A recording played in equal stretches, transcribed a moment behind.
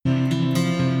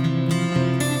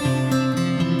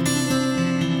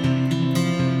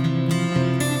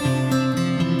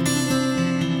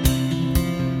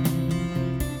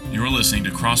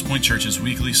Crosspoint Church's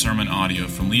weekly sermon audio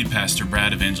from lead pastor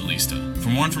Brad Evangelista. For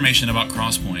more information about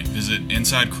Crosspoint, visit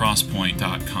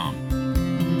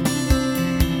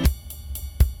insidecrosspoint.com.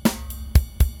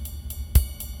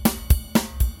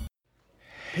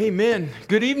 Amen.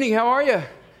 Good evening. How are you?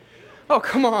 Oh,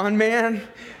 come on, man.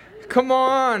 Come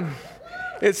on.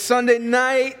 It's Sunday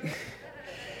night.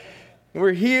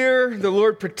 We're here. The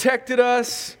Lord protected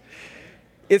us.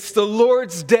 It's the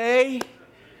Lord's day.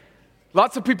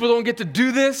 Lots of people don't get to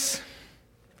do this.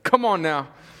 Come on now.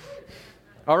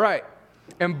 All right.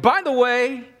 And by the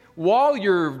way, while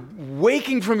you're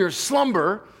waking from your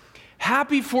slumber,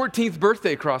 happy 14th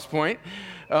birthday, Crosspoint.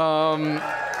 No,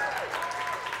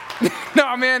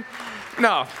 man.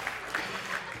 No.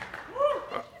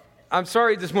 I'm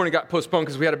sorry this morning got postponed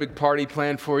because we had a big party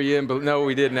planned for you, but no,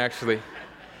 we didn't actually.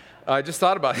 I just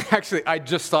thought about it. Actually, I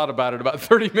just thought about it about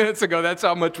 30 minutes ago. That's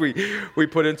how much we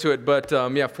put into it. But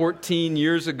 14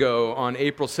 years ago on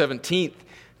April 17th,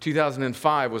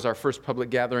 2005 was our first public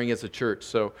gathering as a church.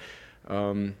 So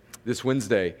this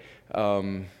Wednesday,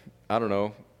 I don't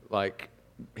know,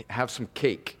 have some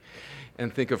cake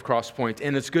and think of Crosspoint.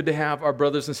 And it's good to have our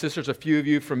brothers and sisters, a few of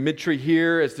you from Midtree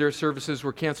here as their services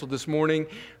were canceled this morning.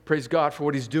 Praise God for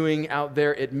what he's doing out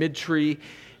there at Midtree.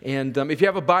 And if you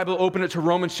have a Bible, open it to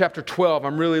Romans chapter 12.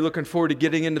 I'm really looking forward to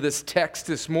getting into this text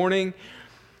this morning.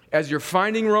 As you're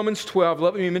finding Romans 12,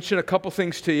 let me mention a couple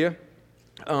things to you.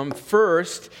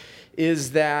 First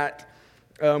is that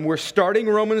we're starting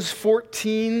Romans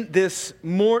 14 this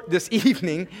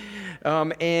evening.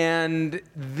 And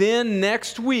then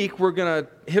next week, we're going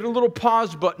to hit a little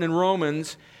pause button in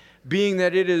Romans, being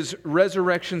that it is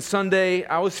Resurrection Sunday.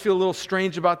 I always feel a little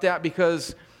strange about that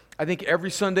because I think every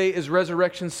Sunday is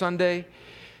Resurrection Sunday,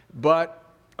 but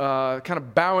kind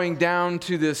of bowing down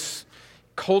to this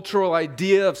cultural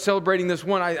idea of celebrating this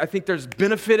one, I think there's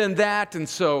benefit in that, and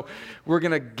so we're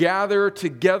going to gather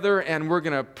together and we're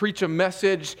going to preach a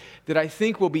message that I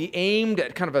think will be aimed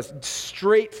at kind of a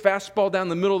straight fastball down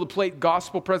the middle of the plate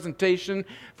gospel presentation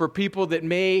for people that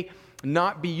may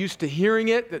not be used to hearing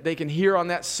it, that they can hear on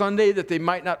that Sunday that they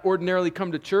might not ordinarily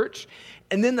come to church.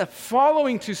 And then the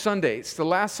following 2 Sundays, the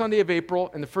last Sunday of April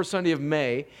and the first Sunday of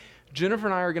May, Jennifer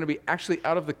and I are going to be actually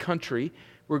out of the country.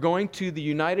 We're going to the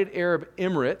United Arab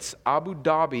Emirates, Abu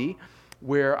Dhabi,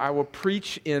 where I will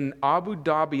preach in Abu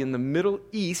Dhabi in the Middle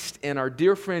East. And our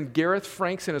dear friend Gareth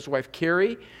Franks and his wife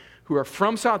Carrie, who are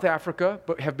from South Africa,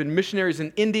 but have been missionaries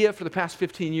in India for the past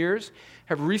 15 years,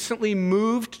 have recently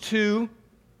moved to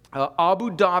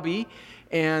Abu Dhabi.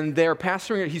 And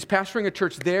he's pastoring a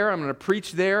church there. I'm going to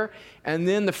preach there. And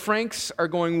then the Franks are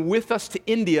going with us to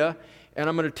India, and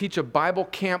I'm going to teach a Bible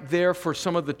camp there for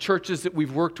some of the churches that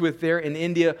we've worked with there in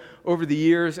India over the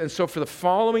years. And so for the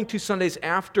following 2 Sundays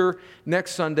after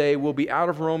next Sunday, we'll be out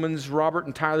of Romans. Robert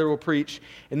and Tyler will preach,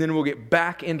 and then we'll get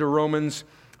back into Romans,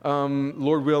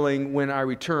 Lord willing, when I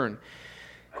return.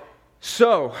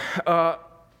 So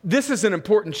this is an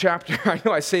important chapter. I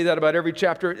know I say that about every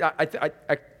chapter.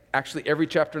 Actually, every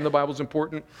chapter in the Bible is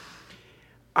important.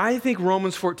 I think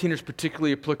Romans 14 is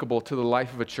particularly applicable to the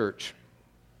life of a church.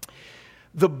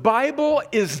 The Bible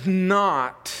is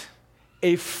not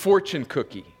a fortune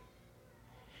cookie.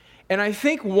 And I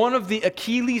think one of the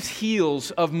Achilles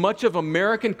heels of much of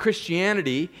American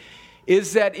Christianity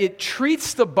is that it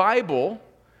treats the Bible,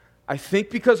 I think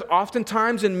because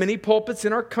oftentimes in many pulpits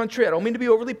in our country, I don't mean to be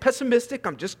overly pessimistic,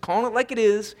 I'm just calling it like it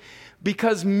is,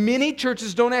 because many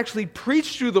churches don't actually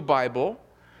preach through the Bible,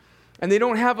 and they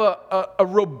don't have a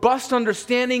robust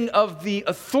understanding of the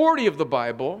authority of the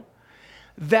Bible,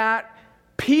 that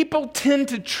people tend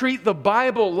to treat the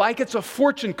Bible like it's a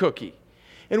fortune cookie.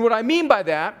 And what I mean by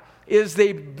that is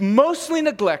they mostly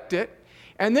neglect it,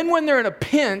 and then when they're in a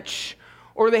pinch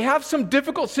or they have some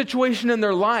difficult situation in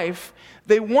their life,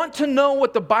 they want to know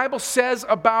what the Bible says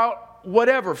about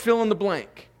whatever, fill in the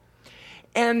blank.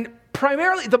 And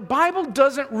primarily, the Bible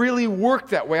doesn't really work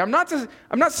that way. I'm not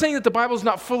saying that the Bible is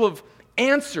not full of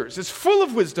answers. It's full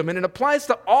of wisdom, and it applies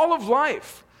to all of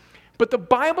life. But the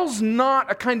Bible's not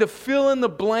a kind of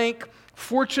fill-in-the-blank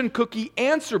fortune cookie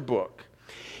answer book.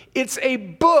 It's a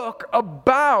book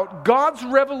about God's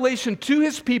revelation to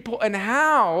his people and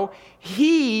how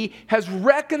he has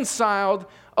reconciled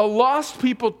a lost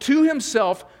people to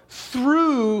himself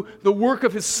through the work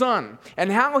of his Son, and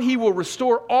how he will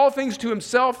restore all things to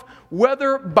himself,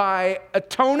 whether by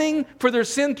atoning for their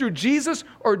sin through Jesus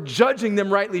or judging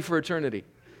them rightly for eternity.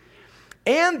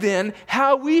 And then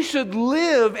how we should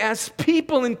live as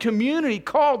people in community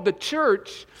called the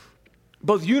church,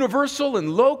 both universal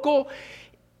and local,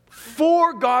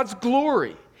 for God's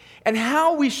glory. and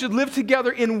how we should live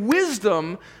together in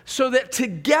wisdom so that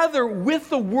together with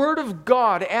the Word of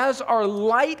God as our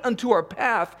light unto our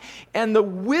path and the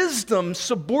wisdom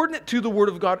subordinate to the Word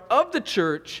of God of the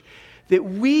church, that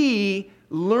we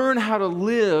learn how to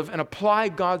live and apply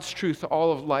God's truth to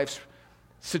all of life's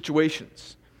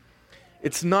situations.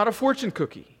 It's not a fortune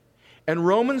cookie. And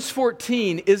Romans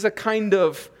 14 is a kind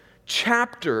of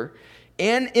chapter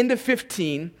and into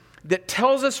 15 that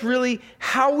tells us really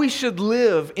how we should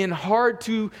live in hard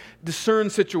to discern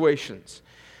situations.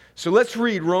 So let's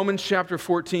read Romans chapter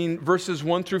 14, verses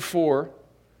 1 through 4,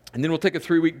 and then we'll take a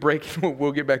 3-week break and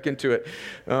we'll get back into it.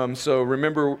 So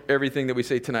remember everything that we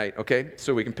say tonight, okay?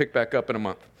 So we can pick back up in a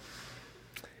month.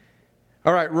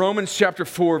 All right, Romans chapter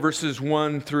 4, verses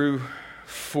 1 through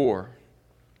 4.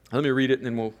 Let me read it and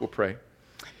then we'll pray.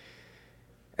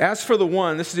 As for the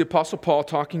one, this is the Apostle Paul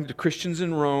talking to Christians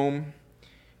in Rome,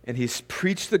 and he's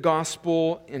preached the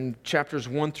gospel in chapters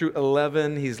 1 through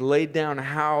 11. He's laid down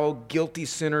how guilty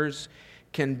sinners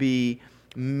can be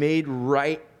made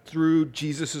right through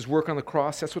Jesus' work on the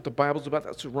cross. That's what the Bible's about.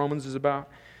 That's what Romans is about.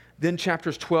 Then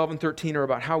chapters 12 and 13 are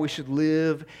about how we should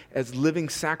live as living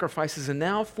sacrifices. And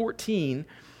now 14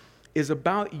 is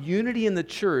about unity in the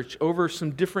church over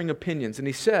some differing opinions. And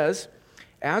he says,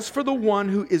 as for the one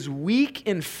who is weak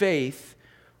in faith,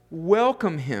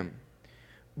 welcome him,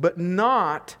 but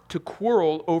not to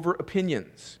quarrel over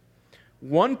opinions.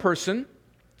 One person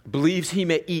believes he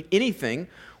may eat anything,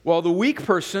 while the weak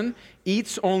person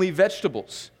eats only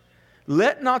vegetables.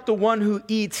 Let not the one who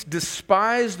eats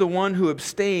despise the one who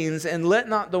abstains, and let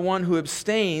not the one who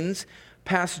abstains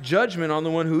pass judgment on the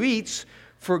one who eats,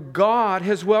 for God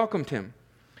has welcomed him.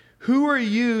 Who are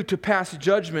you to pass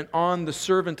judgment on the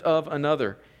servant of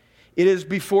another? It is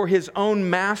before his own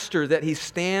master that he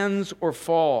stands or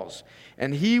falls,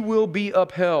 and he will be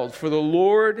upheld, for the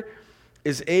Lord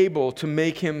is able to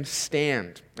make him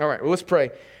stand. All right, well, let's pray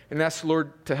and ask the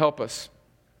Lord to help us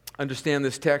understand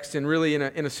this text and really, in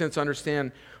a sense,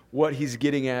 understand what he's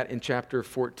getting at in chapter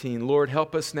 14. Lord,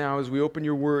 help us now as we open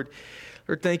your word.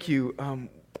 Lord, thank you.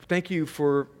 Thank you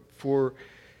for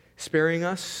sparing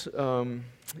us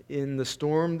in the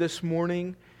storm this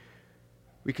morning.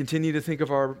 We continue to think of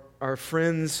our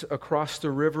friends across the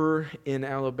river in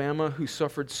Alabama who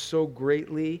suffered so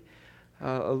greatly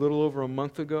a little over a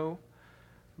month ago.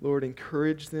 Lord,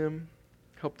 encourage them.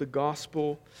 Help the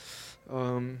gospel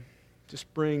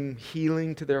just bring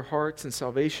healing to their hearts and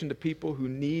salvation to people who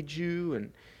need you and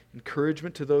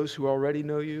encouragement to those who already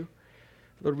know you.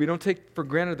 Lord, we don't take for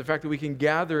granted the fact that we can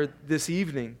gather this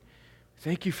evening.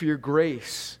 Thank you for your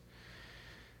grace.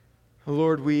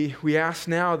 Lord, we ask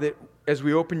now that as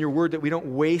we open your word that we don't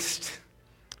waste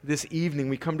this evening.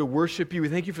 We come to worship you. We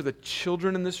thank you for the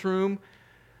children in this room.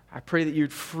 I pray that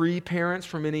you'd free parents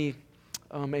from any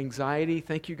anxiety.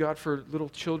 Thank you, God, for little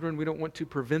children. We don't want to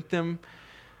prevent them.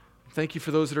 Thank you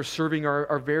for those that are serving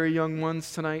our very young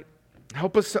ones tonight.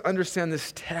 Help us to understand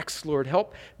this text, Lord.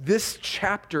 Help this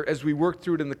chapter as we work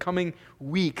through it in the coming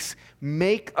weeks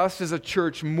make us as a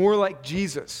church more like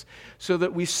Jesus so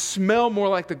that we smell more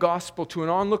like the gospel to an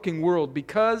onlooking world,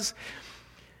 because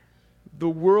the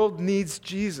world needs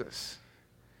Jesus.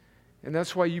 And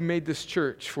that's why you made this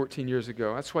church 14 years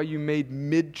ago. That's why you made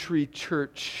Midtree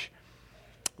Church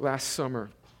last summer.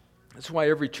 That's why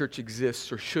every church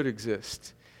exists or should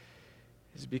exist,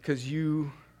 is because you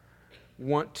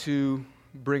want to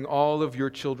bring all of your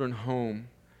children home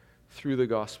through the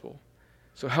gospel.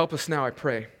 So help us now, I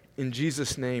pray. In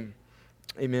Jesus' name,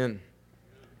 amen.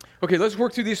 Okay, let's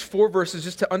work through these 4 verses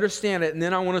just to understand it, and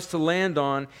then I want us to land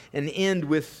on and end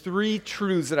with 3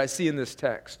 truths that I see in this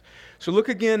text. So look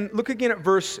again at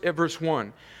verse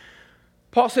 1.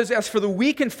 Paul says, as for the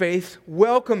weak in faith,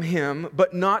 welcome him,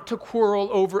 but not to quarrel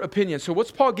over opinions. So what's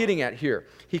Paul getting at here?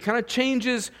 He kind of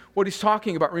changes what he's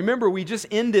talking about. Remember, we just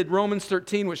ended Romans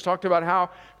 13, which talked about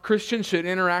how Christians should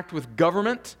interact with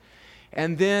government,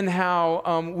 and then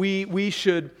how we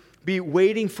should be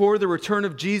waiting for the return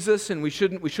of Jesus, and we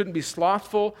shouldn't be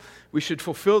slothful. We should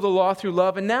fulfill the law through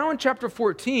love. And now in chapter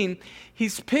 14,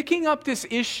 he's picking up this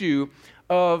issue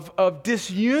of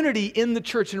disunity in the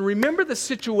church. And remember the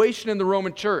situation in the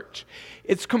Roman church.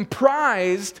 It's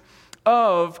comprised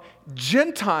of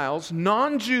Gentiles,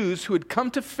 non-Jews who had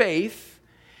come to faith,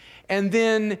 and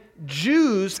then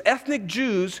Jews, ethnic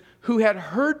Jews, who had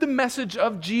heard the message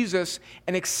of Jesus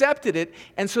and accepted it.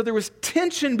 And so there was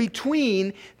tension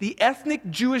between the ethnic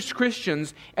Jewish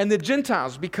Christians and the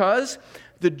Gentiles, because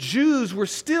the Jews were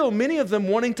still, many of them,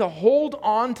 wanting to hold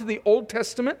on to the Old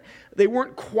Testament. They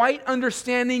weren't quite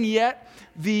understanding yet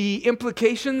the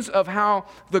implications of how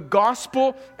the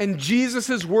gospel and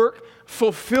Jesus' work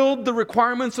fulfilled the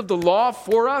requirements of the law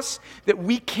for us, that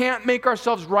we can't make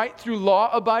ourselves right through law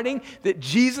abiding, that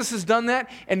Jesus has done that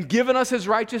and given us his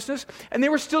righteousness. And they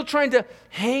were still trying to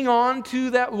hang on to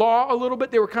that law a little bit.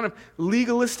 They were kind of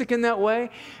legalistic in that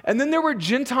way. And then there were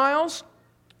Gentiles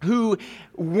who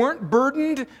weren't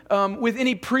burdened with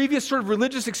any previous sort of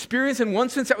religious experience. In one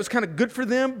sense, that was kind of good for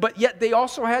them, but yet they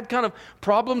also had kind of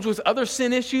problems with other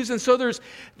sin issues. And so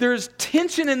there's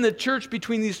tension in the church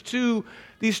between these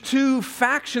two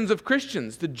factions of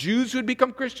Christians, the Jews who had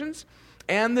become Christians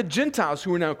and the Gentiles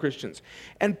who are now Christians.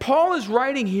 And Paul is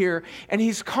writing here, and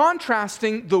he's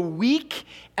contrasting the weak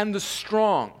and the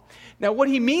strong. Now, what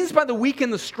he means by the weak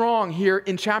and the strong here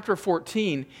in chapter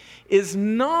 14 is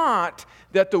not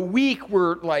that the weak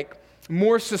were like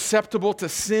more susceptible to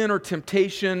sin or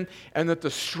temptation and that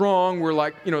the strong were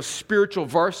like, spiritual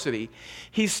varsity.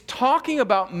 He's talking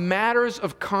about matters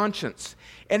of conscience.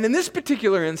 And in this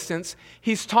particular instance,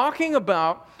 he's talking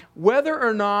about whether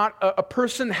or not a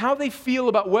person, how they feel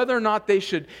about whether or not they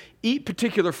should eat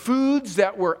particular foods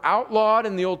that were outlawed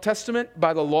in the Old Testament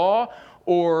by the law,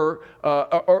 or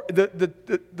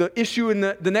the issue in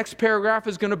the next paragraph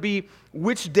is going to be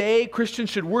which day Christians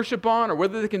should worship on, or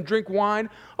whether they can drink wine.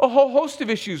 A whole host of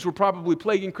issues were probably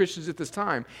plaguing Christians at this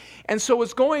time. And so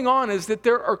what's going on is that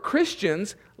there are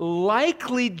Christians,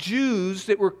 likely Jews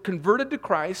that were converted to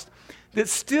Christ, that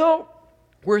still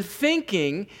were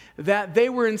thinking that they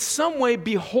were in some way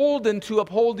beholden to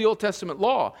uphold the Old Testament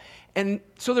law. And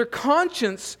so their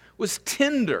conscience was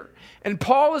tender. And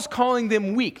Paul is calling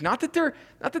them weak. Not that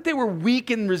they were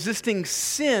weak in resisting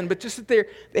sin, but just that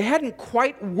they hadn't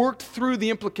quite worked through the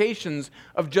implications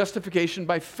of justification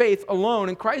by faith alone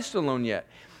in Christ alone yet.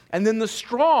 And then the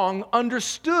strong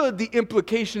understood the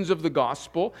implications of the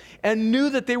gospel and knew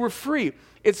that they were free.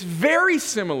 It's very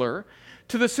similar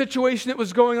to the situation that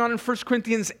was going on in 1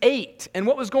 Corinthians 8. And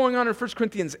what was going on in 1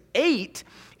 Corinthians 8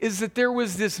 is that there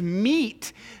was this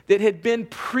meat that had been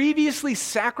previously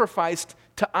sacrificed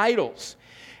to idols.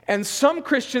 And some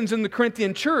Christians in the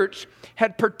Corinthian church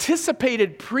had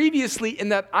participated previously in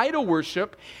that idol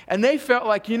worship, and they felt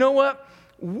like, you know what?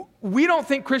 We don't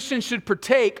think Christians should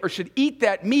partake or should eat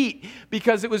that meat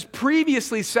because it was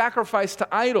previously sacrificed to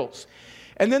idols.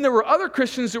 And then there were other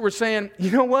Christians that were saying,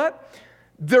 you know what?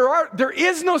 There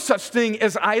is no such thing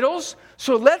as idols,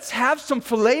 so let's have some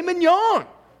filet mignon.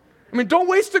 I mean, don't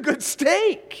waste a good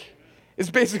steak,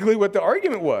 is basically what the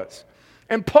argument was.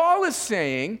 And Paul is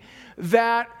saying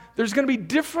that there's going to be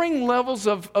differing levels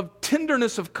of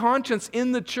tenderness of conscience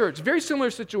in the church. Very similar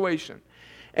situation.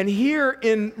 And here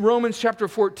in Romans chapter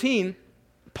 14,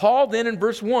 Paul then in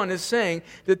verse 1 is saying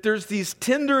that there's these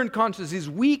tender in conscience, these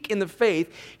weak in the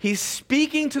faith. He's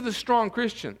speaking to the strong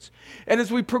Christians. And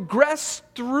as we progress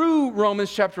through Romans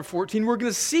chapter 14, we're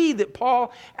going to see that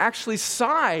Paul actually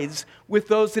sides with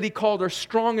those that he called are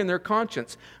strong in their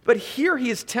conscience. But here he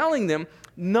is telling them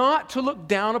not to look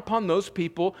down upon those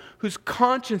people whose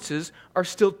consciences are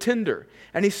still tender.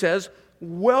 And he says,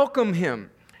 welcome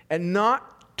him, and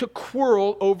not to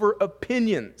quarrel over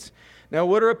opinions. Now,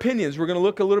 what are opinions? We're going to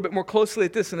look a little bit more closely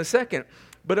at this in a second.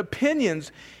 But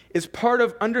opinions is part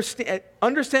of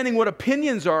understanding what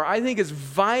opinions are, I think is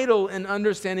vital in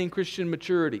understanding Christian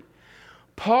maturity.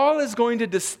 Paul is going to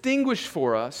distinguish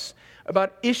for us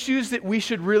about issues that we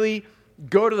should really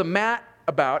go to the mat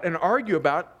about and argue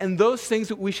about, and those things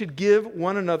that we should give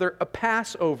one another a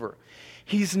pass over.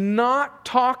 He's not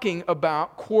talking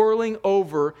about quarreling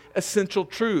over essential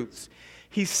truths.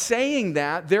 He's saying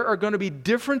that there are going to be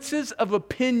differences of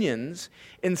opinions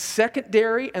in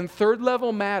secondary and third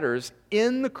level matters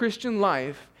in the Christian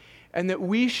life, and that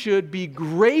we should be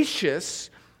gracious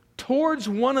towards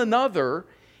one another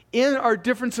in our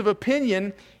difference of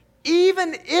opinion,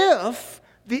 even if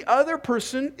the other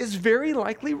person is very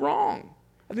likely wrong.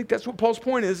 I think that's what Paul's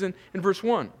point is in verse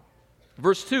 1.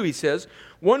 Verse 2, he says,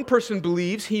 one person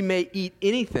believes he may eat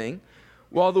anything,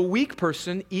 while the weak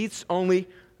person eats only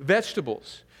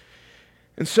vegetables.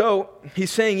 And so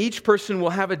he's saying each person will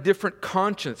have a different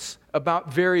conscience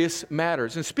about various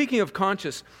matters. And speaking of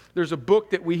conscience, there's a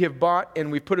book that we have bought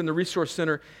and we put in the Resource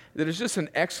Center that is just an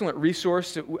excellent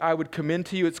resource that I would commend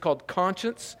to you. It's called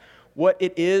Conscience, What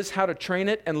It Is, How to Train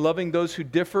It, and Loving Those Who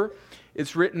Differ.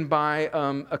 It's written by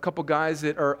a couple guys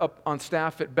that are up on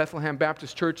staff at Bethlehem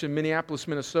Baptist Church in Minneapolis,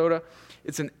 Minnesota.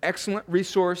 It's an excellent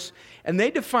resource. And they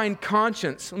define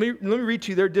conscience. Let me read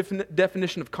you their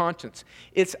definition of conscience.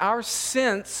 It's our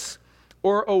sense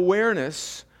or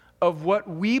awareness of what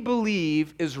we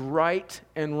believe is right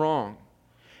and wrong.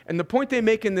 And the point they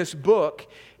make in this book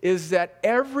is that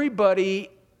every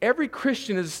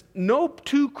Christian no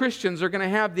two Christians are going to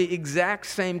have the exact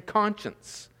same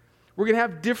conscience. We're going to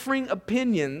have differing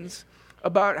opinions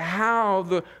about how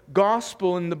the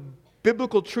gospel and the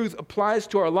biblical truth applies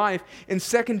to our life in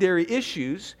secondary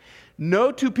issues.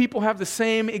 No two people have the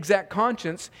same exact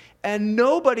conscience, and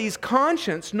nobody's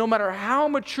conscience, no matter how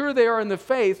mature they are in the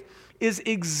faith, is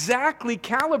exactly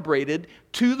calibrated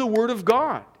to the Word of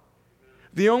God.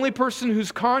 The only person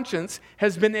whose conscience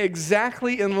has been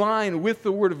exactly in line with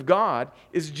the Word of God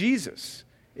is Jesus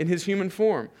in his human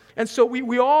form. And so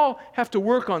we all have to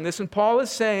work on this, and Paul is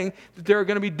saying that there are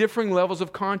going to be differing levels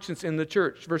of conscience in the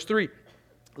church. Verse 3,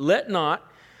 let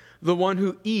not the one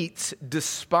who eats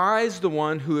despise the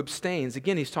one who abstains.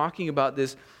 Again, he's talking about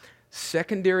this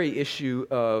secondary issue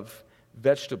of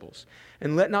vegetables.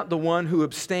 And let not the one who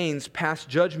abstains pass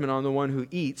judgment on the one who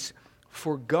eats,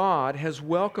 for God has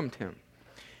welcomed him.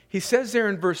 He says there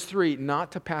in verse 3,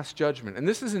 not to pass judgment. And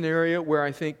this is an area where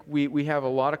I think we have a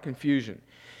lot of confusion.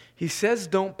 He says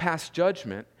don't pass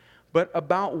judgment, but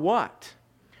about what?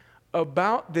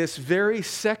 About this very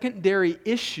secondary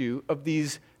issue of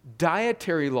these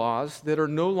dietary laws that are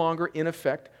no longer in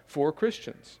effect for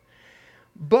Christians.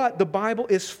 But the Bible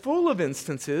is full of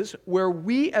instances where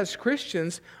we as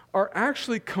Christians are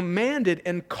actually commanded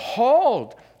and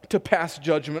called to pass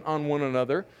judgment on one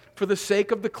another for the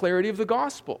sake of the clarity of the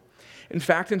gospel. In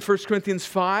fact, in 1 Corinthians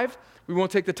 5, we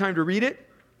won't take the time to read it,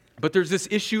 but there's this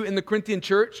issue in the Corinthian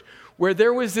church where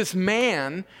there was this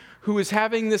man who was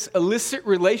having this illicit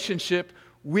relationship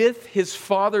with his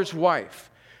father's wife.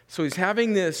 So he's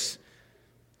having this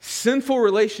sinful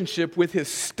relationship with his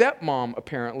stepmom,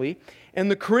 apparently, and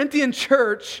the Corinthian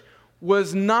church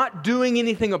was not doing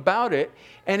anything about it,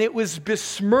 and it was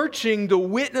besmirching the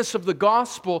witness of the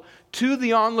gospel to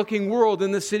the onlooking world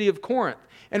in the city of Corinth.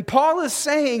 And Paul is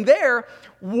saying there,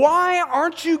 why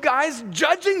aren't you guys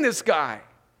judging this guy?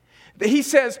 He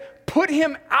says, put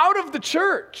him out of the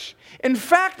church. In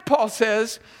fact, Paul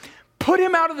says, put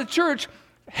him out of the church,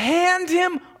 hand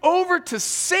him over to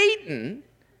Satan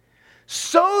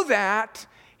so that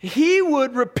he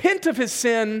would repent of his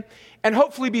sin and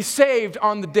hopefully be saved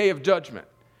on the day of judgment.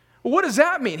 Well, what does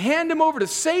that mean? Hand him over to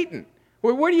Satan.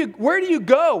 Where do you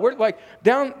go? Like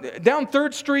down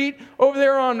 3rd Street, over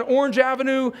there on Orange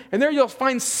Avenue, and there you'll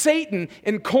find Satan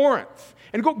in Corinth.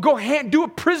 And go do a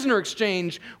prisoner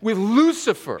exchange with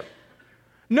Lucifer.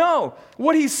 No,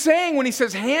 what he's saying when he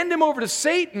says hand him over to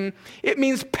Satan, it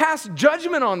means pass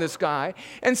judgment on this guy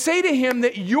and say to him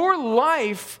that your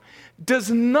life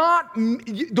does not,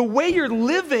 the way you're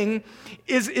living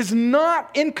is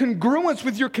not in congruence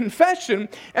with your confession,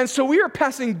 and so we are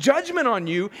passing judgment on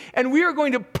you, and we are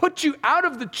going to put you out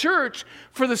of the church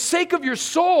for the sake of your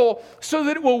soul so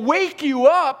that it will wake you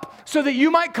up so that you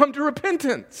might come to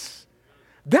repentance.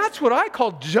 That's what I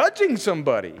call judging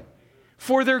somebody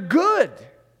for their good.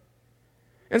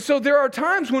 And so there are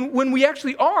times when we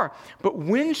actually are, but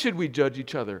when should we judge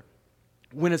each other?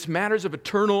 When it's matters of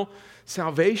eternal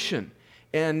salvation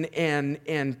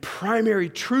and primary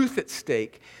truth at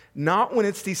stake, not when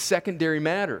it's these secondary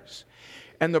matters.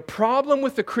 And the problem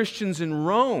with the Christians in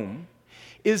Rome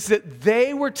is that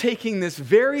they were taking this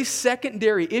very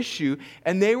secondary issue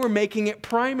and they were making it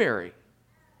primary.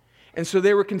 And so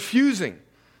they were confusing.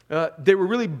 They were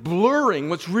really blurring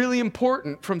what's really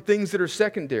important from things that are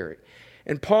secondary.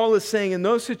 And Paul is saying in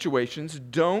those situations,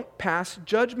 don't pass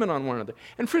judgment on one another.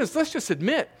 And friends, let's just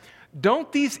admit,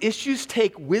 don't these issues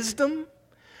take wisdom?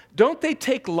 Don't they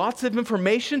take lots of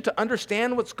information to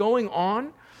understand what's going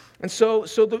on? And so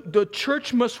the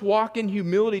church must walk in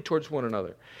humility towards one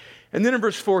another. And then in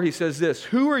verse 4 he says this,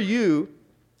 who are you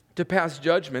to pass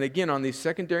judgment, again on these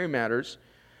secondary matters,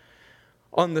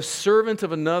 on the servant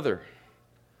of another?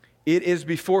 It is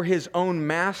before his own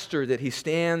master that he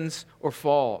stands or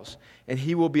falls, and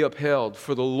he will be upheld,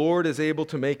 for the Lord is able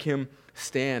to make him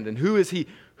stand. And who is he?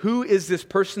 Who is this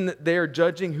person that they are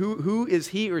judging? Who is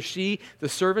he or she the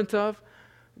servant of?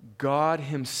 God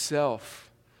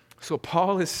himself. So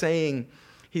Paul is saying,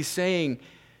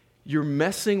 you're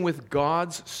messing with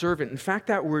God's servant. In fact,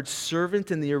 that word servant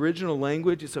in the original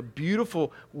language, it's a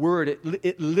beautiful word.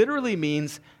 It literally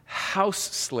means house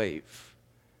slave.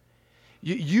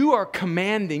 You are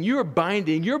commanding, you are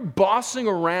binding, you're bossing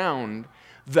around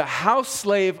the house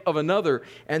slave of another,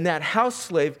 and that house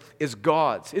slave is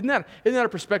God's. Isn't that a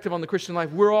perspective on the Christian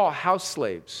life? We're all house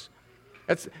slaves.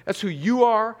 That's who you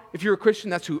are. If you're a Christian,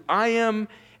 that's who I am.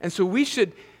 And so we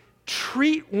should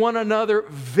treat one another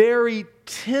very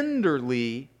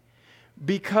tenderly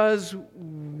because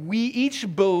we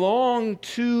each belong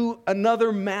to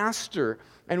another master,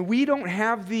 and we don't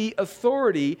have the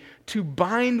authority to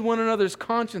bind one another's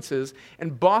consciences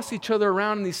and boss each other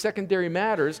around in these secondary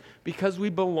matters because we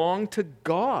belong to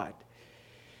God.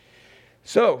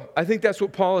 So, I think that's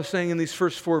what Paul is saying in these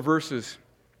first 4 verses.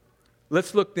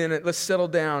 Let's look then let's settle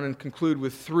down and conclude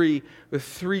with three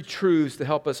truths to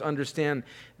help us understand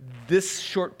this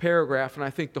short paragraph, and I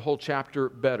think the whole chapter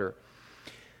better.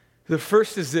 The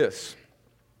first is this: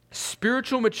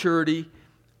 spiritual maturity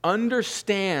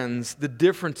understands the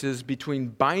differences between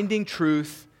binding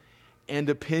truth and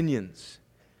opinions.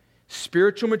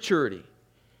 Spiritual maturity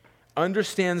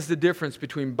understands the difference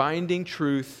between binding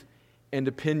truth and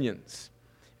opinions.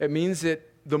 It means that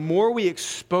the more we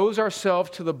expose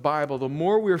ourselves to the Bible, the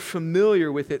more we're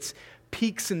familiar with its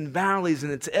peaks and valleys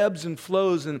and its ebbs and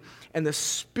flows and the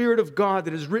Spirit of God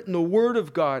that has written the Word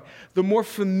of God, the more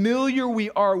familiar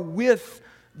we are with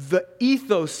the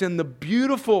ethos and the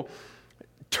beautiful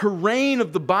terrain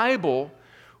of the Bible,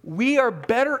 we are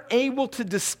better able to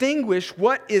distinguish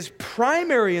what is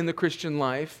primary in the Christian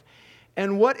life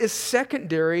and what is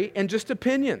secondary and just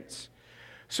opinions.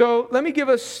 So let me give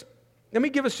us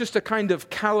just a kind of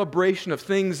calibration of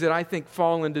things that I think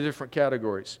fall into different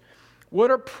categories. What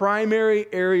are primary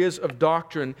areas of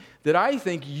doctrine that I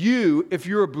think you, if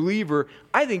you're a believer,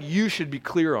 I think you should be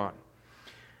clear on?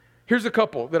 Here's a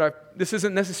couple this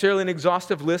isn't necessarily an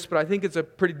exhaustive list, but I think it's a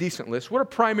pretty decent list. What are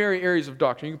primary areas of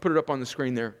doctrine? You can put it up on the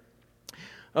screen there.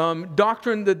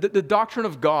 Doctrine, the doctrine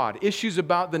of God, issues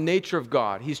about the nature of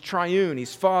God. He's triune,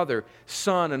 He's Father,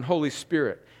 Son, and Holy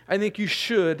Spirit. I think you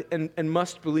should and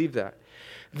must believe that.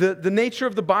 The nature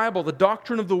of the Bible, the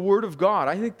doctrine of the Word of God.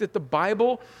 I think that the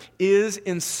Bible is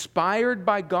inspired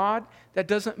by God. That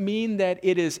doesn't mean that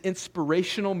it is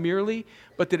inspirational merely,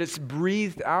 but that it's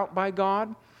breathed out by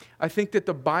God. I think that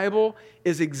the Bible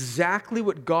is exactly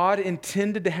what God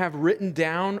intended to have written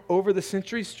down over the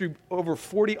centuries through over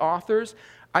 40 authors.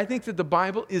 I think that the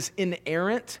Bible is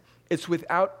inerrant. It's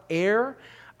without error.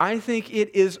 I think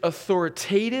it is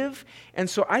authoritative, and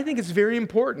so I think it's very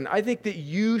important. I think that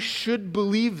you should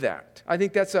believe that. I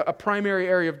think that's a primary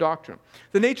area of doctrine.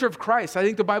 The nature of Christ. I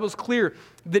think the Bible is clear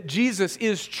that Jesus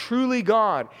is truly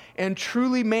God and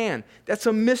truly man. That's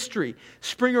a mystery.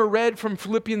 Springer read from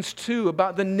Philippians 2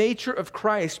 about the nature of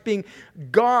Christ being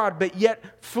God but yet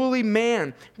fully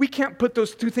man. We can't put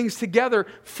those two things together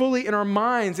fully in our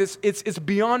minds. It's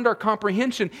beyond our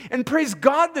comprehension. And praise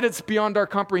God that it's beyond our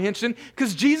comprehension,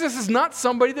 because Jesus is not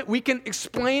somebody that we can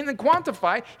explain and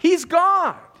quantify. He's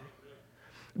God.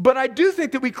 But I do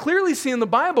think that we clearly see in the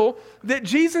Bible that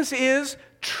Jesus is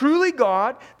truly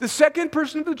God, the second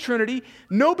person of the Trinity,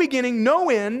 no beginning, no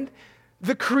end,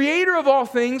 the creator of all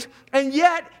things, and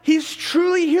yet He's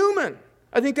truly human.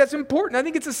 I think that's important. I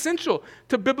think it's essential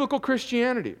to biblical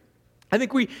Christianity. I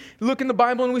think we look in the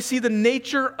Bible and we see the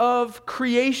nature of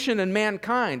creation and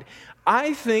mankind.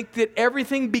 I think that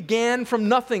everything began from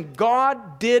nothing.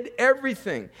 God did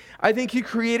everything. I think He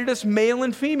created us male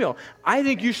and female. I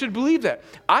think you should believe that.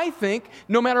 I think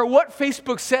no matter what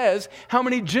Facebook says, how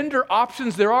many gender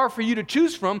options there are for you to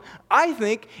choose from, I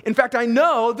think, in fact, I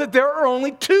know that there are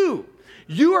only 2.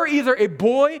 You are either a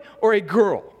boy or a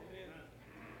girl.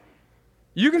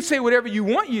 You can say whatever you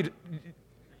want you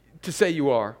to say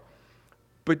you are,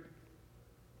 but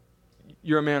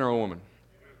you're a man or a woman.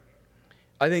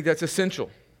 I think that's essential.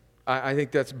 I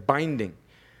think that's binding.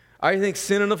 I think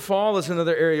sin and the fall is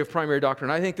another area of primary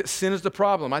doctrine. I think that sin is the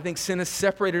problem. I think sin has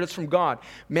separated us from God.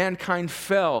 Mankind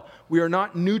fell. We are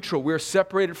not neutral. We are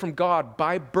separated from God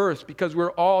by birth because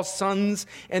we're all sons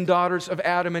and daughters of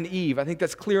Adam and Eve. I think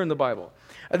that's clear in the Bible.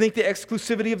 I think the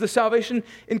exclusivity of the salvation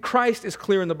in Christ is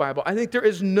clear in the Bible. I think there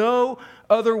is no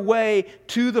other way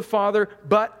to the Father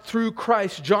but through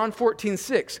Christ. John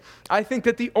 14:6. I think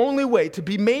that the only way to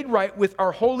be made right with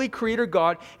our holy Creator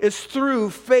God is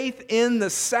through faith in the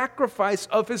sacrifice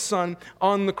of His Son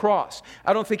on the cross.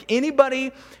 I don't think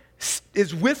anybody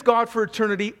is with God for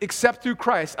eternity except through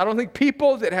Christ. I don't think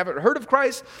people that haven't heard of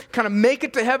Christ kind of make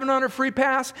it to heaven on a free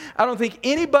pass. I don't think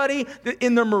anybody that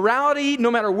in their morality,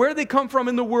 no matter where they come from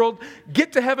in the world,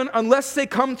 get to heaven unless they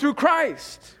come through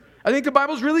Christ. I think the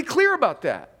Bible's really clear about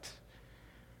that.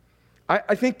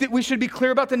 I think that we should be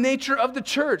clear about the nature of the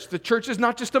church. The church is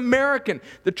not just American.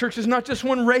 The church is not just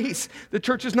one race. The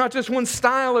church is not just one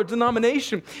style or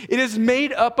denomination. It is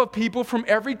made up of people from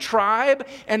every tribe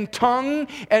and tongue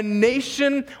and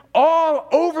nation all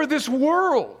over this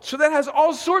world. So that has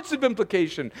all sorts of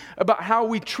implication about how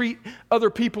we treat other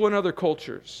people in other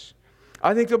cultures.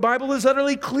 I think the Bible is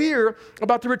utterly clear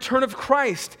about the return of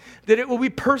Christ, that it will be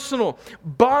personal,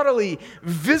 bodily,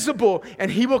 visible,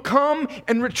 and he will come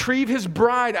and retrieve his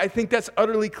bride. I think that's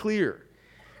utterly clear.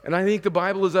 And I think the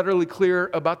Bible is utterly clear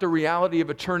about the reality of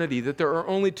eternity, that there are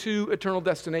only two eternal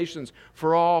destinations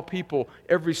for all people,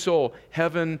 every soul,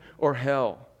 heaven or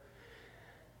hell.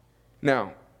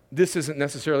 Now, this isn't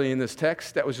necessarily in this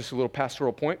text. That was just a little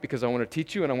pastoral point because I want to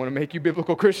teach you and I want to make you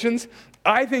biblical Christians.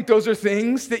 I think those are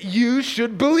things that you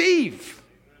should believe.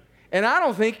 And I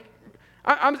don't think,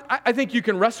 I think you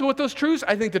can wrestle with those truths.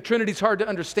 I think the Trinity's hard to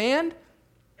understand.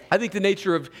 I think the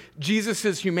nature of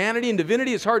Jesus' humanity and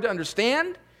divinity is hard to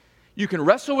understand. You can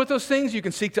wrestle with those things. You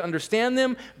can seek to understand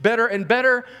them better and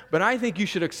better. But I think you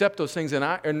should accept those things. And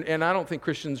I don't think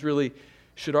Christians really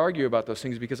should argue about those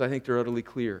things because I think they're utterly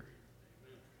clear.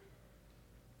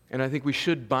 And I think we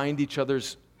should bind each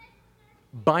other's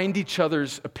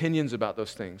opinions about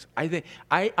those things. I think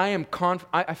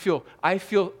I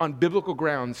feel on biblical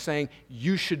grounds saying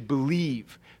you should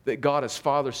believe that God is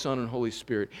Father, Son, and Holy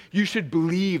Spirit. You should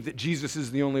believe that Jesus is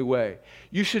the only way.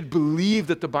 You should believe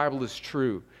that the Bible is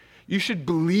true. You should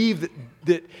believe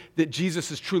that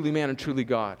Jesus is truly man and truly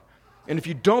God. And if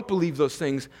you don't believe those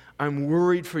things, I'm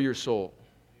worried for your soul.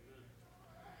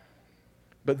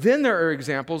 But then there are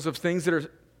examples of things that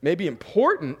are maybe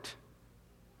important,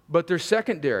 but they're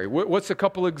secondary. What's a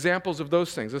couple examples of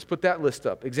those things? Let's put that list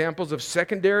up. Examples of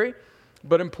secondary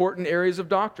but important areas of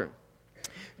doctrine.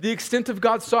 The extent of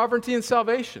God's sovereignty and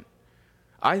salvation.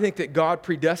 I think that God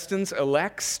predestines,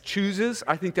 elects, chooses.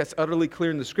 I think that's utterly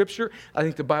clear in the Scripture. I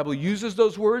think the Bible uses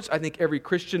those words. I think every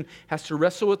Christian has to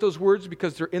wrestle with those words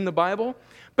because they're in the Bible.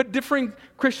 But differing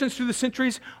Christians through the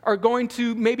centuries are going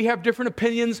to maybe have different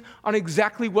opinions on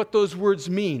exactly what those words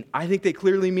mean. I think they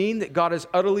clearly mean that God is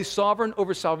utterly sovereign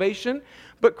over salvation,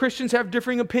 but Christians have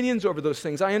differing opinions over those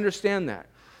things. I understand that.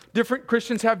 Different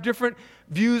Christians have different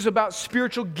views about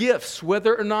spiritual gifts,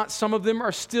 whether or not some of them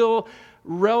are still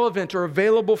relevant or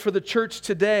available for the church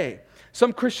today.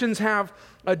 Some Christians have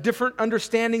different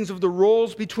understandings of the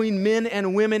roles between men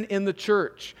and women in the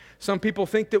church. Some people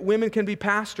think that women can be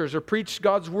pastors or preach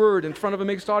God's word in front of a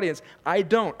mixed audience. I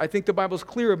don't. I think the Bible's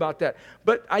clear about that.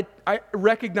 But I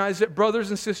recognize that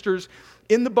brothers and sisters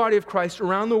in the body of Christ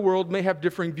around the world may have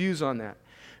differing views on that.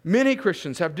 Many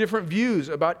Christians have different views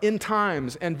about end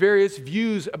times and various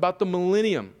views about the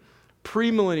millennium,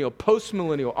 premillennial,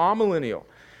 postmillennial, amillennial.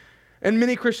 And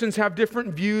many Christians have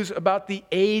different views about the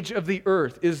age of the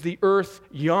earth. Is the earth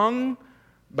young,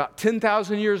 about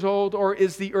 10,000 years old, or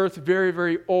is the earth very,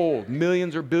 very old,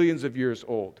 millions or billions of years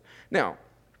old? Now,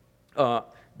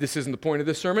 this isn't the point of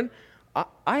this sermon.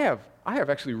 I have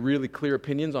actually really clear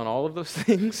opinions on all of those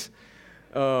things,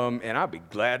 and I'll be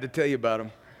glad to tell you about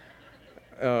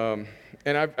them.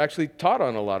 And I've actually taught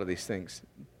on a lot of these things.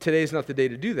 Today's not the day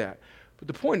to do that. But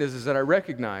the point is that I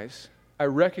recognize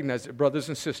that brothers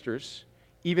and sisters,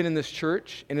 even in this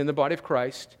church and in the body of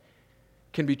Christ,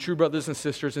 can be true brothers and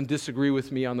sisters and disagree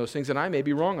with me on those things, and I may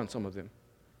be wrong on some of them,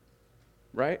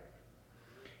 right?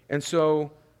 And so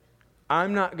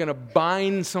I'm not going to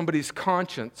bind somebody's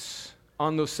conscience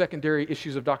on those secondary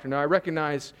issues of doctrine. Now, I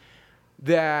recognize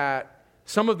that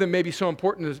some of them may be so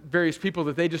important to various people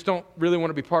that they just don't really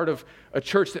want to be part of a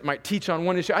church that might teach on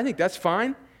one issue. I think that's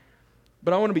fine,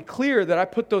 but I want to be clear that I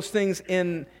put those things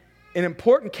in an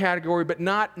important category, but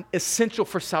not essential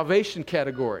for salvation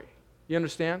category. You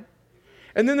understand?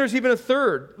 And then there's even a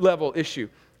third level issue.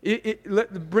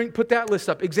 Put that list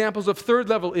up. Examples of third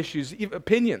level issues,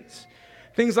 opinions.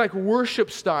 Things like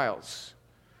worship styles,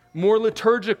 more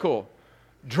liturgical,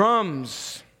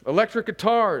 drums, electric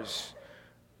guitars,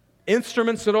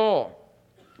 instruments at all,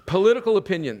 political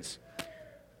opinions,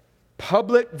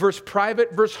 public versus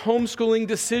private versus homeschooling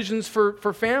decisions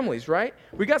for families, right?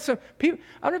 We got some people,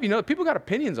 I don't know if you know, people got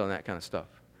opinions on that kind of stuff.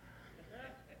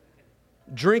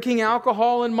 Drinking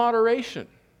alcohol in moderation.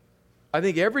 I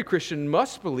think every Christian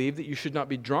must believe that you should not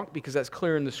be drunk because that's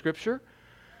clear in the Scripture.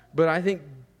 But I think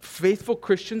faithful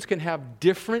Christians can have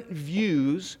different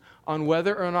views on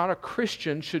whether or not a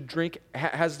Christian should drink,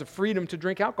 has the freedom to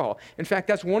drink alcohol. In fact,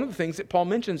 that's one of the things that Paul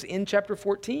mentions in chapter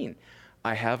 14.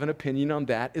 I have an opinion on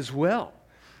that as well.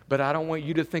 But I don't want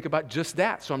you to think about just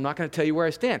that, so I'm not going to tell you where I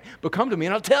stand. But come to me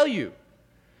and I'll tell you.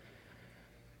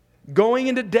 Going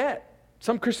into debt.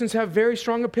 Some Christians have very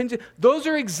strong opinions. Those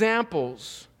are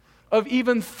examples of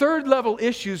even third level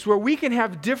issues where we can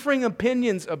have differing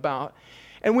opinions about,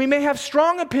 and we may have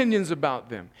strong opinions about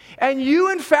them. And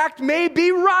you, in fact, may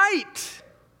be right.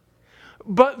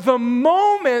 But the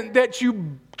moment that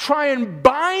you try and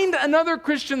bind another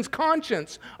Christian's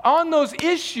conscience on those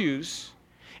issues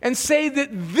and say that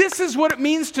this is what it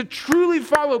means to truly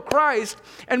follow Christ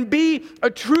and be a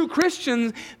true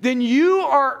Christian, then you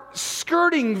are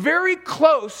skirting very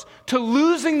close to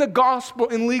losing the gospel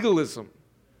in legalism.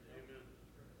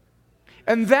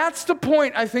 And that's the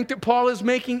point I think that Paul is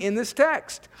making in this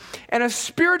text. And a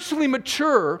spiritually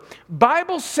mature,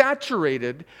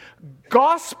 Bible-saturated,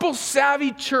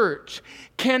 gospel-savvy church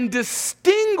can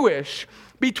distinguish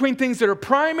between things that are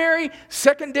primary,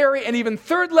 secondary, and even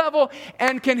third level,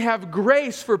 and can have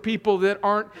grace for people that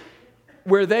aren't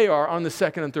where they are on the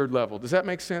second and third level. Does that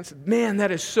make sense? Man,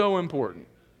 that is so important.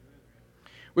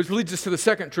 Which leads us to the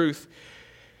second truth,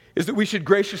 is that we should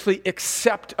graciously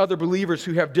accept other believers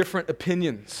who have different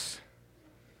opinions.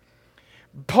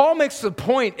 Paul makes the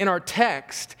point in our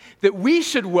text that we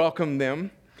should welcome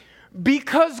them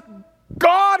because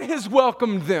God has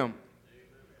welcomed them.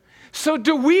 So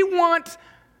do we want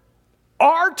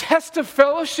our test of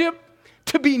fellowship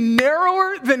to be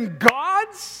narrower than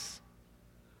God's?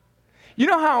 You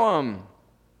know how,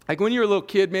 like when you're a little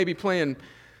kid, maybe playing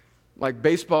like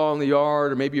baseball in the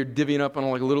yard, or maybe you're divvying up on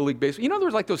like a little league baseball. You know,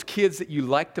 there's like those kids that you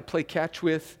like to play catch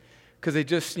with because they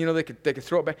just, you know, they could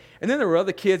throw it back. And then there were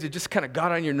other kids that just kind of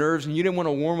got on your nerves and you didn't want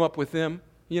to warm up with them,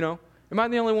 you know. Am I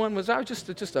the only one? Was I just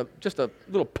a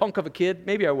little punk of a kid?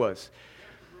 Maybe I was.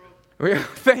 Yeah,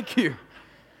 thank you.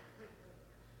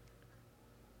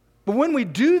 But when we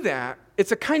do that,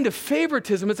 it's a kind of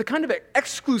favoritism, it's a kind of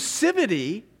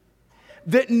exclusivity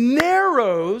that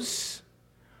narrows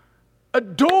a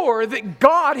door that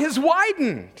God has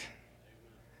widened.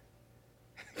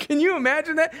 Can you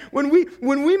imagine that? When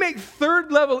we make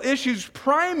third level issues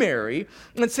primary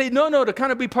and say, no, to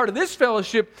kind of be part of this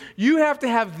fellowship, you have to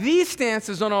have these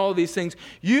stances on all of these things.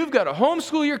 You've got to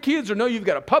homeschool your kids, or no, you've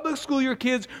got to public school your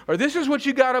kids, or this is what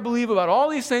you got to believe about all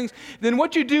these things. Then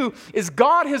what you do is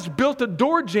God has built a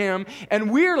door jamb,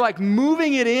 and we're like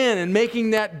moving it in and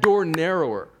making that door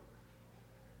narrower.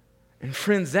 And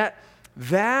friends,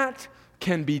 that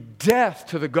can be death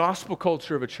to the gospel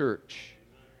culture of a church.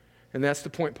 And that's the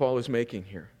point Paul is making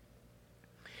here.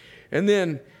 And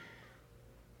then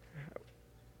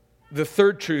the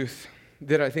third truth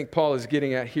that I think Paul is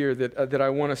getting at here that I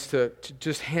want us to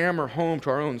just hammer home to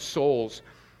our own souls,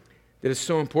 that is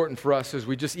so important for us as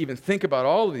we just even think about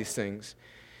all of these things,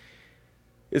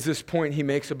 is this point he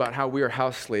makes about how we are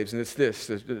house slaves. And it's this,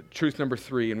 the truth number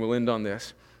 3, and we'll end on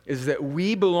this, is that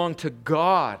we belong to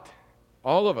God,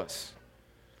 all of us,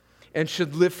 and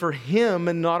should live for Him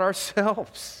and not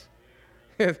ourselves.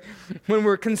 When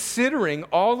we're considering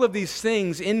all of these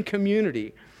things in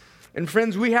community, and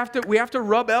friends, we have to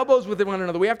rub elbows with one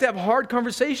another. We have to have hard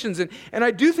conversations. And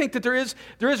I do think that there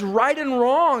is right and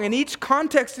wrong in each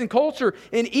context and culture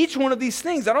in each one of these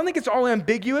things. I don't think it's all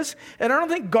ambiguous. And I don't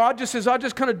think God just says, I'll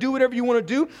just kind of do whatever you want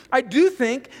to do. I do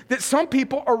think that some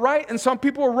people are right and some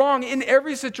people are wrong in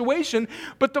every situation.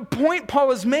 But the point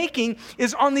Paul is making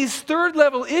is on these third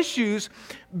level issues,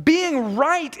 being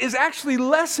right is actually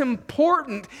less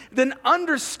important than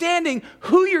understanding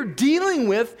who you're dealing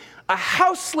with, a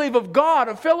house slave of God,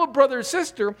 a fellow brother or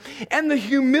sister, and the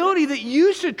humility that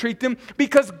you should treat them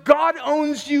because God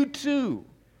owns you too.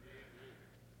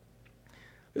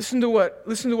 Listen to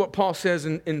what Paul says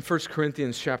in 1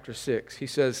 Corinthians chapter 6. He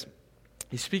says,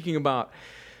 he's speaking about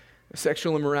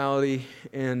sexual immorality,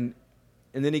 and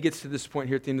then he gets to this point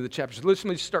here at the end of the chapter. So let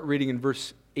me just start reading in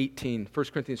verse 18, 1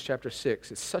 Corinthians chapter 6.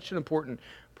 It's such an important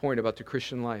point about the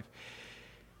Christian life.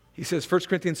 He says, 1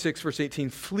 Corinthians 6, verse 18,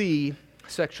 flee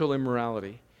sexual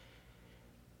immorality.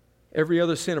 Every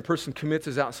other sin a person commits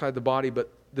is outside the body,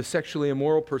 but the sexually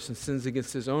immoral person sins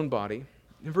against his own body.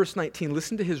 In verse 19,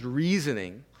 listen to his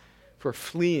reasoning for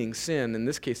fleeing sin, in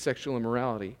this case, sexual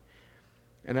immorality.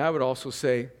 And I would also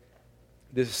say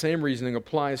this same reasoning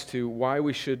applies to why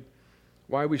we should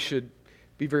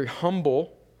be very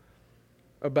humble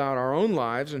about our own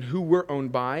lives and who we're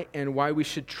owned by, and why we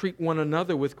should treat one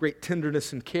another with great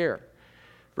tenderness and care.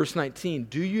 Verse 19,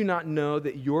 do you not know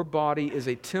that your body is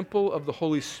a temple of the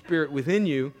Holy Spirit within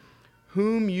you,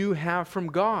 whom you have from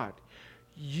God?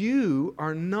 You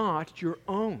are not your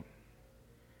own,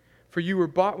 for you were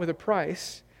bought with a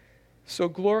price, so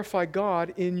glorify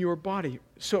God in your body.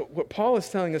 So what Paul is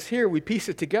telling us here, we piece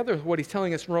it together with what he's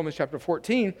telling us in Romans chapter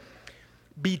 14.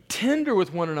 Be tender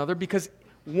with one another because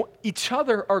each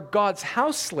other are God's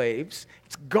house slaves.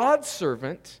 It's God's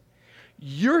servant.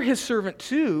 You're His servant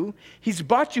too. He's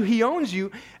bought you. He owns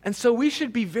you. And so we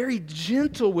should be very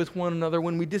gentle with one another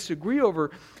when we disagree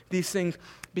over these things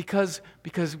because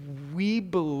we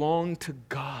belong to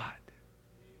God.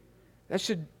 That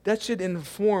should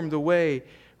inform the way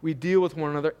we deal with one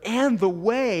another and the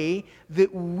way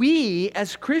that we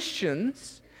as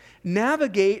Christians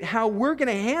navigate how we're going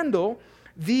to handle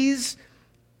these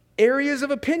areas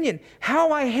of opinion.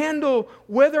 How I handle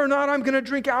whether or not I'm going to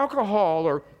drink alcohol,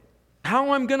 or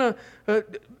how I'm going to,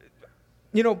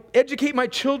 educate my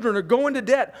children or go into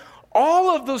debt.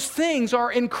 All of those things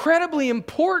are incredibly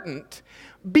important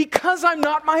because I'm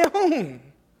not my own.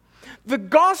 The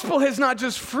gospel has not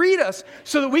just freed us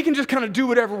so that we can just kind of do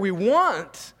whatever we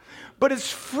want, but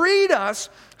it's freed us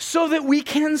so that we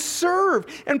can serve.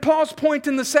 And Paul's point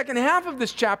in the second half of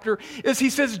this chapter is he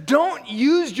says, don't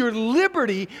use your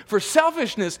liberty for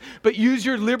selfishness, but use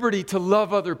your liberty to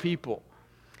love other people.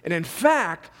 And in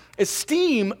fact,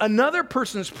 esteem another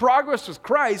person's progress with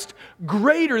Christ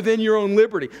greater than your own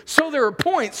liberty. So there are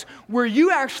points where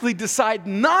you actually decide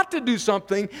not to do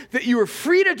something that you are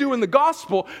free to do in the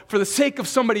gospel for the sake of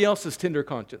somebody else's tender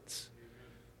conscience.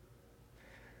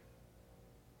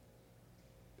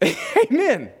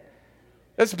 Amen.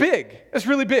 That's big. That's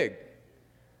really big.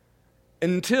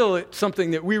 Until it's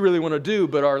something that we really want to do,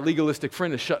 but our legalistic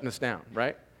friend is shutting us down,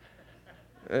 right?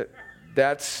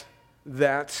 That's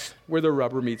where the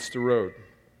rubber meets the road.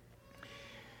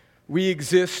 We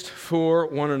exist for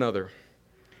one another.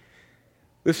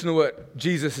 Listen to what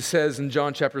Jesus says in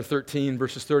John chapter 13,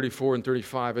 verses 34 and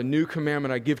 35. A new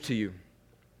commandment I give to you,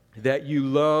 that you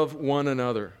love one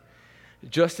another.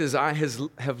 Just as I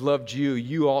have loved you,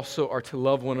 you also are to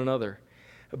love one another.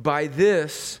 By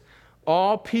this,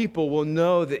 all people will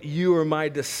know that you are my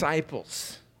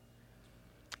disciples,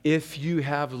 if you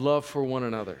have love for one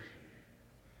another.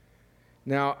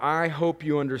 Now, I hope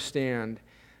you understand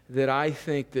that I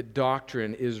think that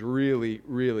doctrine is really,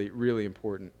 really, really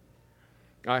important.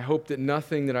 I hope that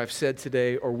nothing that I've said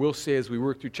today or will say as we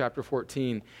work through chapter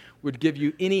 14 would give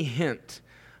you any hint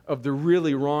of the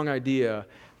really wrong idea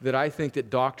that I think that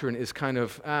doctrine is kind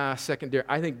of secondary.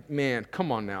 I think, man,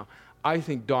 come on now. I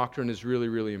think doctrine is really,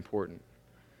 really important.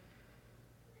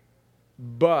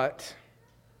 But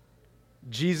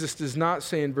Jesus does not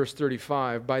say in verse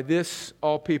 35, by this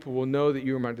all people will know that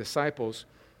you are my disciples,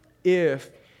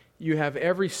 if you have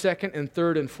every second and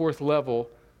third and fourth level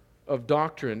of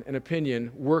doctrine and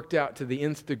opinion worked out to the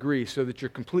nth degree so that you're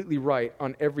completely right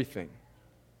on everything.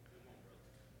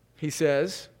 He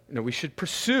says, we should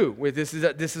pursue. This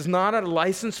is not a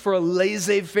license for a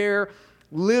laissez-faire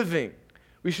living.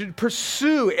 We should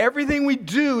pursue. Everything we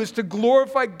do is to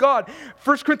glorify God.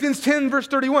 1 Corinthians 10, verse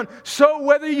 31. So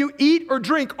whether you eat or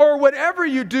drink or whatever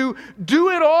you do, do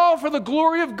it all for the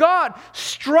glory of God.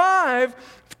 Strive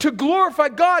to glorify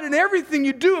God in everything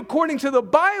you do according to the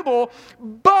Bible.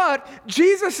 But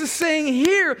Jesus is saying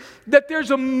here that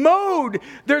there's a mode,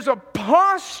 there's a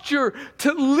posture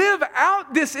to live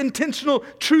out this intentional,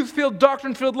 truth-filled,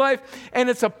 doctrine-filled life. And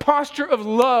it's a posture of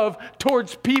love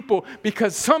towards people,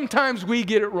 because sometimes we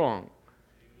get it wrong.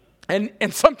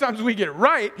 And sometimes we get it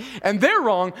right, and they're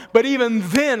wrong, but even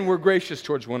then we're gracious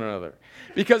towards one another.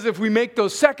 Because if we make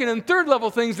those second and third level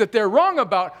things that they're wrong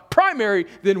about primary,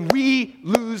 then we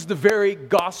lose the very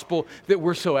gospel that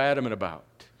we're so adamant about.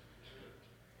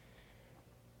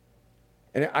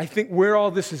 And I think where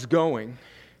all this is going,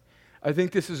 I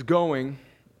think this is going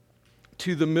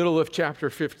to the middle of chapter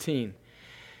 15.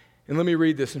 And let me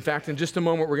read this. In fact, in just a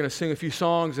moment, we're going to sing a few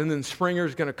songs, and then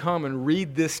Springer's going to come and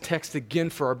read this text again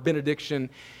for our benediction.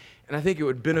 And I think it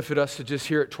would benefit us to just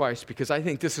hear it twice, because I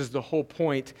think this is the whole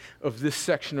point of this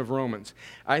section of Romans.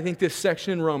 I think this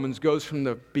section in Romans goes from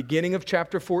the beginning of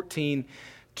chapter 14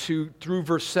 through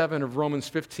verse 7 of Romans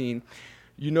 15.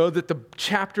 You know that the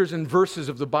chapters and verses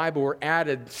of the Bible were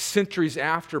added centuries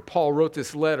after Paul wrote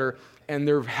this letter, and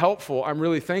they're helpful. I'm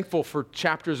really thankful for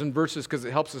chapters and verses because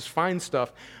it helps us find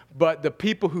stuff. But the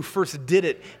people who first did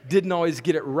it didn't always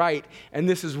get it right. And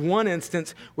this is one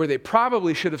instance where they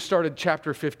probably should have started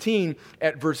chapter 15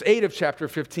 at verse 8 of chapter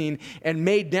 15 and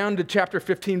made down to chapter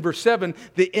 15, verse 7,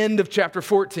 the end of chapter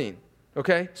 14.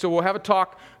 Okay? So we'll have a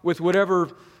talk with whatever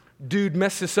dude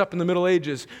messed this up in the Middle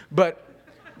Ages. But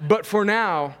for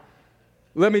now,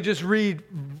 let me just read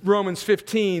Romans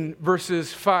 15,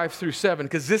 verses 5 through 7,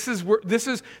 because this is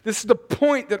the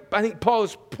point that I think Paul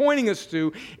is pointing us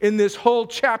to in this whole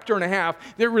chapter and a half.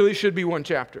 There really should be one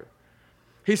chapter.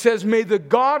 He says, may the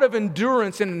God of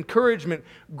endurance and encouragement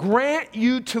grant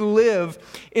you to live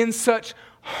in such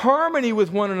harmony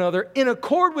with one another, in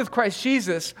accord with Christ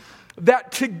Jesus,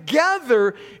 that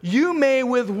together you may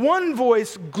with one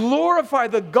voice glorify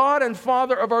the God and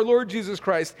Father of our Lord Jesus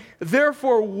Christ.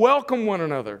 Therefore, welcome one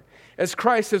another as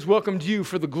Christ has welcomed you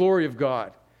for the glory of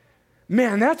God.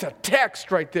 Man, that's a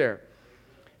text right there.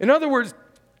 In other words,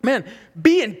 Man,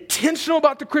 be intentional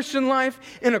about the Christian life,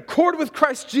 in accord with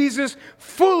Christ Jesus,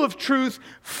 full of truth,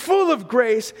 full of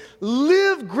grace.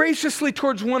 Live graciously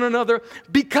towards one another,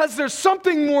 because there's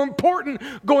something more important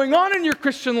going on in your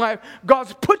Christian life.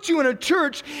 God's put you in a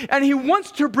church, and He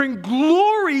wants to bring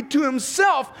glory to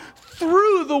Himself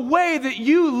through the way that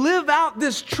you live out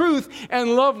this truth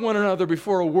and love one another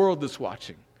before a world that's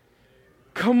watching.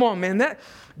 Come on, man,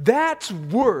 that's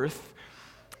worth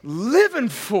living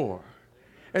for.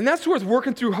 And that's worth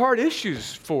working through hard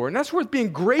issues for. And that's worth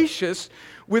being gracious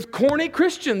with corny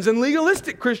Christians and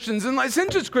legalistic Christians and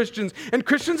licentious Christians and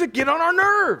Christians that get on our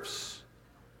nerves.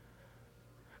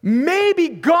 Maybe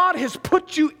God has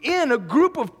put you in a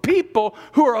group of people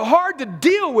who are hard to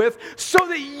deal with so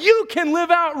that you can live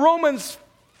out Romans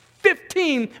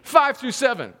 15, 5 through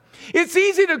 7. It's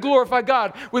easy to glorify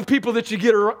God with people that you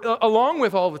get along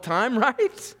with all the time,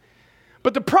 right?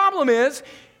 But the problem is,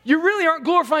 you really aren't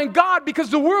glorifying God, because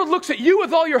the world looks at you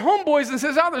with all your homeboys and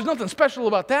says, oh, there's nothing special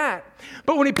about that.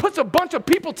 But when He puts a bunch of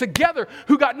people together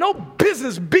who got no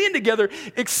business being together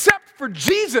except for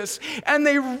Jesus, and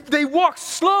they walk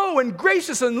slow and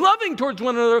gracious and loving towards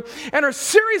one another and are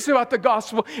serious about the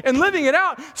gospel and living it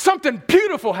out, something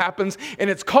beautiful happens, and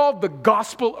it's called the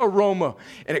gospel aroma.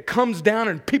 And it comes down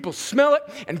and people smell it,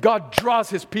 and God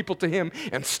draws His people to Him,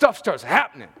 and stuff starts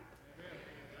happening.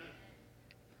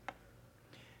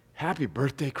 Happy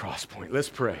birthday, Crosspoint. Let's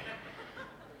pray.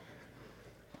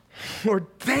 Lord,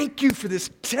 thank you for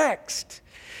this text.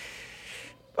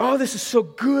 Oh, this is so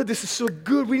good. This is so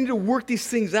good. We need to work these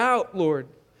things out, Lord.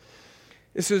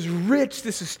 This is rich.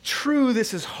 This is true.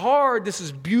 This is hard. This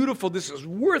is beautiful. This is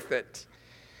worth it.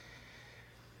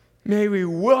 May we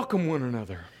welcome one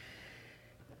another,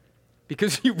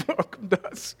 because You welcomed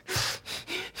us.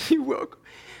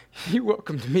 You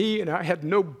welcomed me, and I had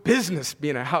no business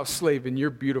being a house slave in Your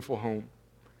beautiful home.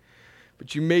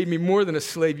 But You made me more than a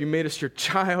slave. You made us Your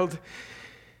child.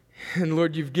 And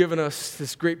Lord, You've given us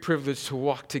this great privilege to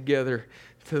walk together,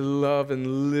 to love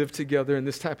and live together in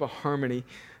this type of harmony.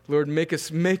 Lord, Lord,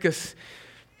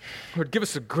 give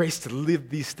us the grace to live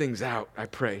these things out, I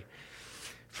pray,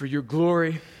 for Your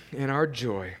glory and our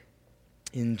joy.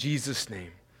 In Jesus'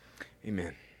 name,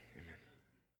 amen.